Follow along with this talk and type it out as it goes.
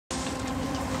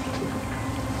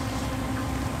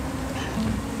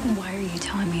you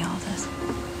telling me all this?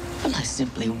 Well, I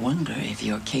simply wonder if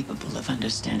you're capable of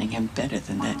understanding him better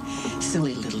than that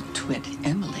silly little twit,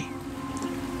 Emily.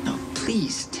 Now,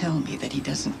 please tell me that he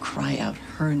doesn't cry out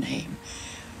her name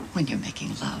when you're making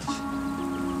love.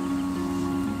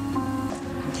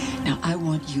 Now, I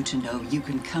want you to know you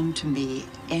can come to me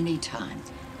anytime.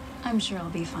 I'm sure I'll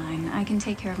be fine. I can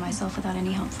take care of myself without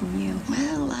any help from you.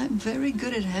 Well, I'm very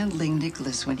good at handling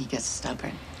Nicholas when he gets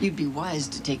stubborn. You'd be wise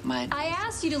to take my... I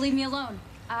asked you to leave me alone.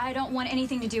 I don't want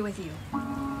anything to do with you.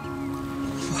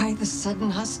 Why the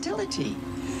sudden hostility?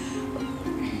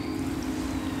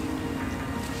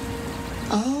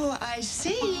 Oh, I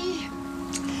see.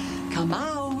 Come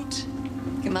out.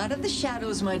 Come out of the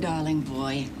shadows, my darling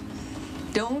boy.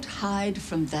 Don't hide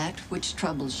from that which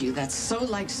troubles you. That's so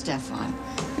like Stefan.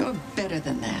 You're better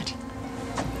than that.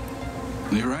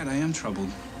 You're right, I am troubled.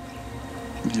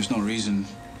 I mean, there's no reason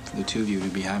for the two of you to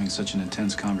be having such an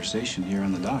intense conversation here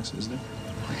on the docks, is there?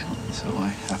 Well, So I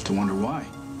have to wonder why.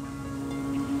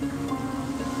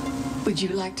 would you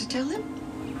like to tell him?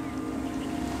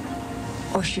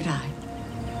 Or should I?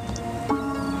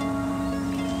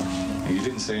 You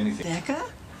didn't say anything. Becca?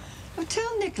 Well,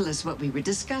 tell Nicholas what we were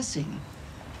discussing.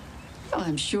 Oh,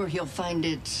 I'm sure he'll find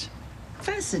it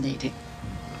fascinating.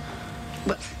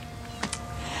 But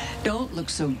don't look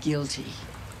so guilty.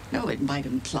 No, it might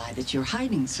imply that you're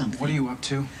hiding something. What are you up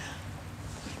to?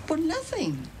 Well,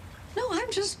 nothing. No,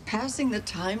 I'm just passing the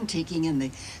time taking in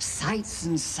the sights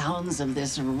and sounds of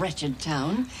this wretched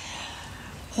town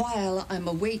while I'm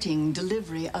awaiting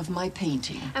delivery of my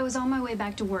painting. I was on my way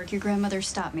back to work. Your grandmother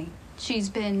stopped me. She's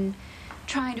been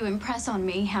trying to impress on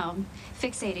me how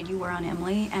fixated you were on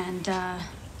Emily and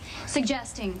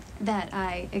suggesting that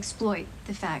I exploit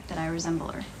the fact that I resemble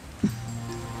her.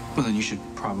 Well, then you should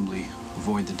probably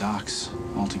avoid the docks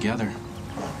altogether.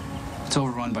 It's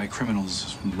overrun by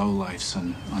criminals, lowlifes,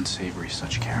 and unsavory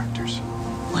such characters.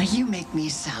 Why, you make me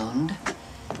sound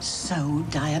so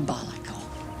diabolical.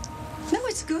 No,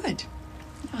 it's good.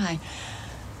 I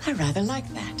rather like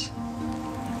that.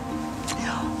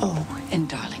 Oh, and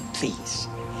darling, please,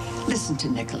 listen to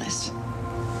Nicholas.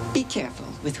 Be careful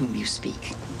with whom you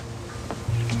speak.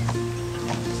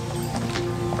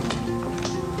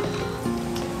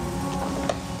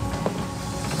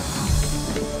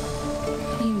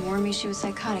 You warned me she was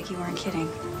psychotic. You weren't kidding.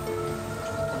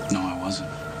 No, I wasn't.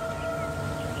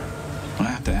 But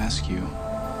I have to ask you,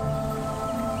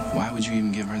 why would you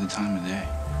even give her the time of day?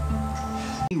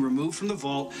 Removed from the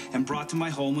vault and brought to my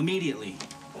home immediately.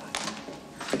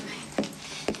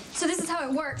 So this is how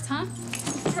it works, huh?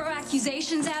 Throw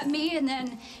accusations at me and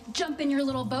then jump in your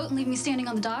little boat and leave me standing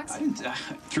on the docks? I didn't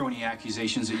throw any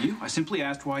accusations at you. I simply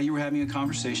asked why you were having a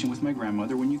conversation with my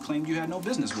grandmother when you claimed you had no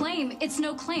business with her. Claim? It's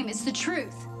no claim. It's the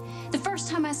truth. The first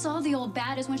time I saw the old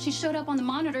bat is when she showed up on the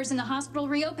monitors in the hospital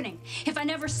reopening. If I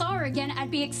never saw her again,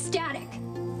 I'd be ecstatic.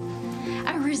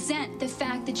 I resent the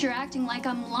fact that you're acting like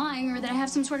I'm lying or that I have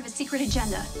some sort of a secret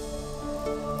agenda.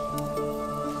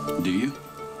 Do you?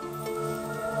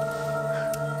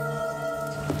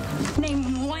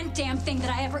 Name one damn thing that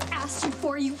I ever asked you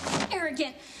for, you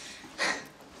arrogant.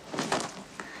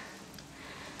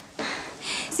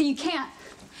 See, you can't,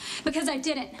 because I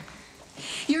didn't.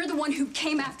 You're the one who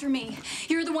came after me.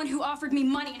 You're the one who offered me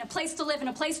money and a place to live and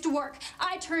a place to work.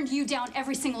 I turned you down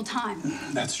every single time.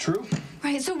 That's true.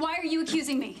 Right, so why are you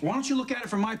accusing me? Why don't you look at it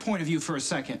from my point of view for a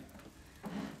second?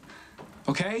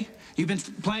 Okay? You've been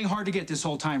playing hard to get this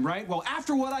whole time, right? Well,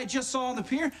 after what I just saw on the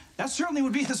pier, that certainly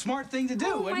would be the smart thing to do.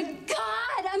 Oh, my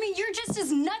God! I mean, you're just as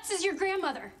nuts as your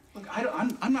grandmother. Look,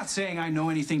 I'm not saying I know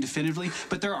anything definitively,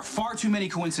 but there are far too many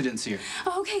coincidences here.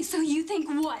 Okay, so you think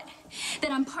what? That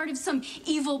I'm part of some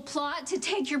evil plot to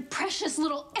take your precious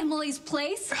little Emily's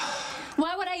place?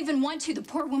 Why would I even want to? The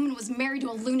poor woman was married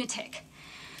to a lunatic.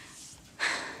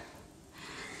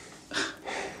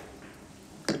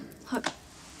 Look,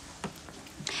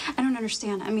 I don't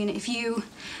understand. I mean, if you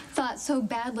thought so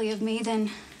badly of me, then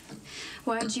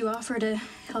why did you offer to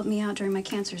help me out during my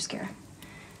cancer scare?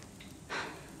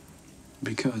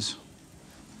 Because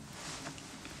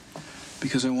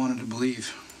I wanted to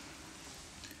believe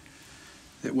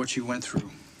that what you went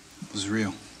through was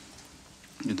real.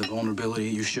 The vulnerability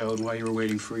you showed while you were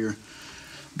waiting for your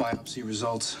biopsy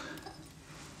results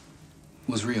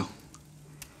was real.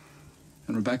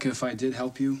 And Rebecca, if I did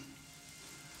help you,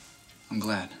 I'm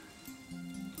glad.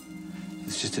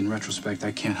 It's just in retrospect,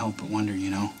 I can't help but wonder, you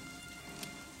know?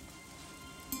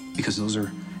 Because those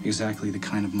are exactly the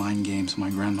kind of mind games my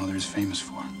grandmother is famous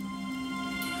for.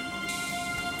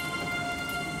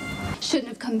 Shouldn't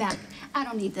have come back. I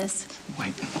don't need this.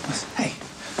 Wait, listen, hey,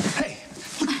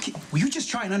 will you just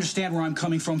try and understand where I'm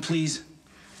coming from, please?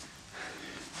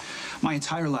 My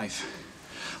entire life,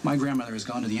 my grandmother has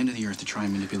gone to the end of the earth to try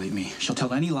and manipulate me. She'll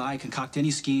tell any lie, concoct any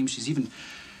scheme. She's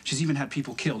even had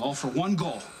people killed, all for one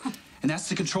goal, and that's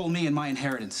to control me and my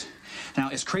inheritance. Now,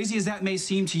 as crazy as that may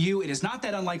seem to you, it is not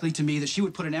that unlikely to me that she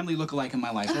would put an Emily lookalike in my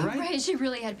life, all right? Right, she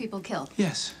really had people killed.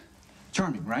 Yes.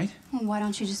 Charming, right? Well, why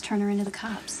don't you just turn her into the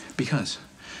cops? Because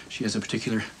she has a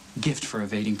particular gift for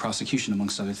evading prosecution,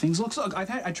 amongst other things. Look,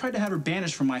 I tried to have her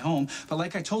banished from my home, but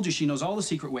like I told you, she knows all the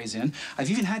secret ways in. I've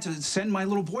even had to send my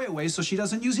little boy away so she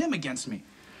doesn't use him against me.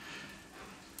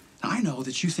 Now, I know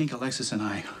that you think Alexis and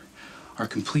I are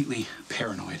completely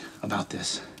paranoid about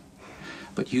this,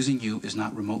 but using you is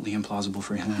not remotely implausible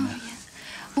for Helena. Oh, yeah.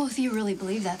 Well, if you really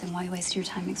believe that, then why waste your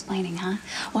time explaining, huh?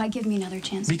 Why give me another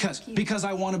chance? Because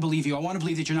I want to believe you. I want to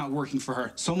believe that you're not working for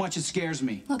her. So much it scares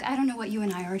me. Look, I don't know what you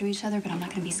and I are to each other, but I'm not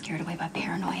going to be scared away by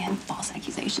paranoia and false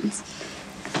accusations.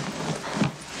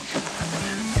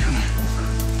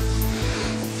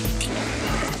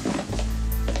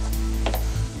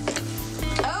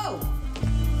 Oh!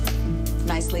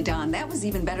 Nicely done. That was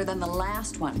even better than the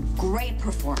last one. Great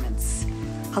performance.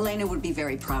 Helena would be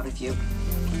very proud of you.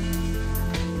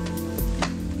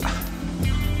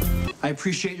 I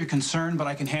appreciate your concern, but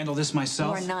I can handle this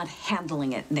myself. You are not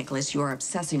handling it, Nicholas. You are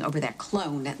obsessing over that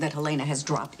clone that Helena has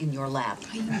dropped in your lap.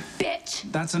 Oh, you bitch!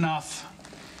 That's enough.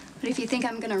 But if you think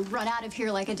I'm going to run out of here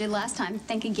like I did last time,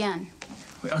 think again.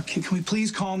 Can we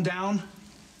please calm down?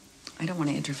 I don't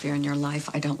want to interfere in your life.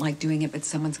 I don't like doing it, but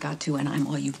someone's got to, and I'm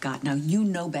all you've got. Now, you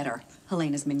know better.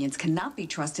 Helena's minions cannot be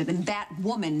trusted, and that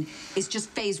woman is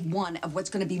just phase one of what's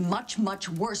going to be much, much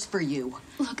worse for you.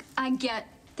 Look, I get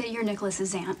that you're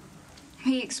Nicholas's aunt.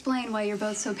 He explained why you're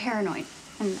both so paranoid,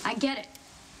 and I get it.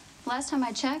 Last time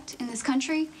I checked, in this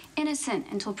country, innocent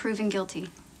until proven guilty.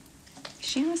 Is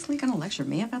she honestly going to lecture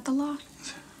me about the law?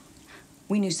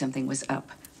 We knew something was up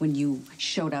when you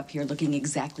showed up here looking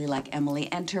exactly like Emily.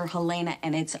 Enter Helena,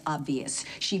 and it's obvious.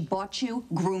 She bought you,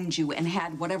 groomed you, and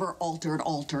had whatever altered.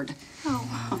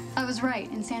 Oh, I was right.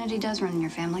 Insanity does run in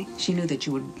your family. She knew that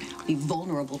you would be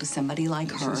vulnerable to somebody like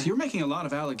her. You're making a lot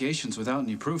of allegations without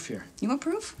any proof here. You want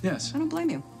proof? Yes. I don't blame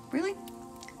you. Really?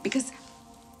 Because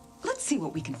let's see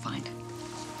what we can find.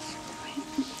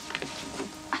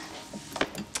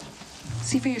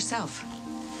 See for yourself.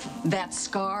 That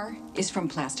scar is from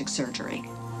plastic surgery.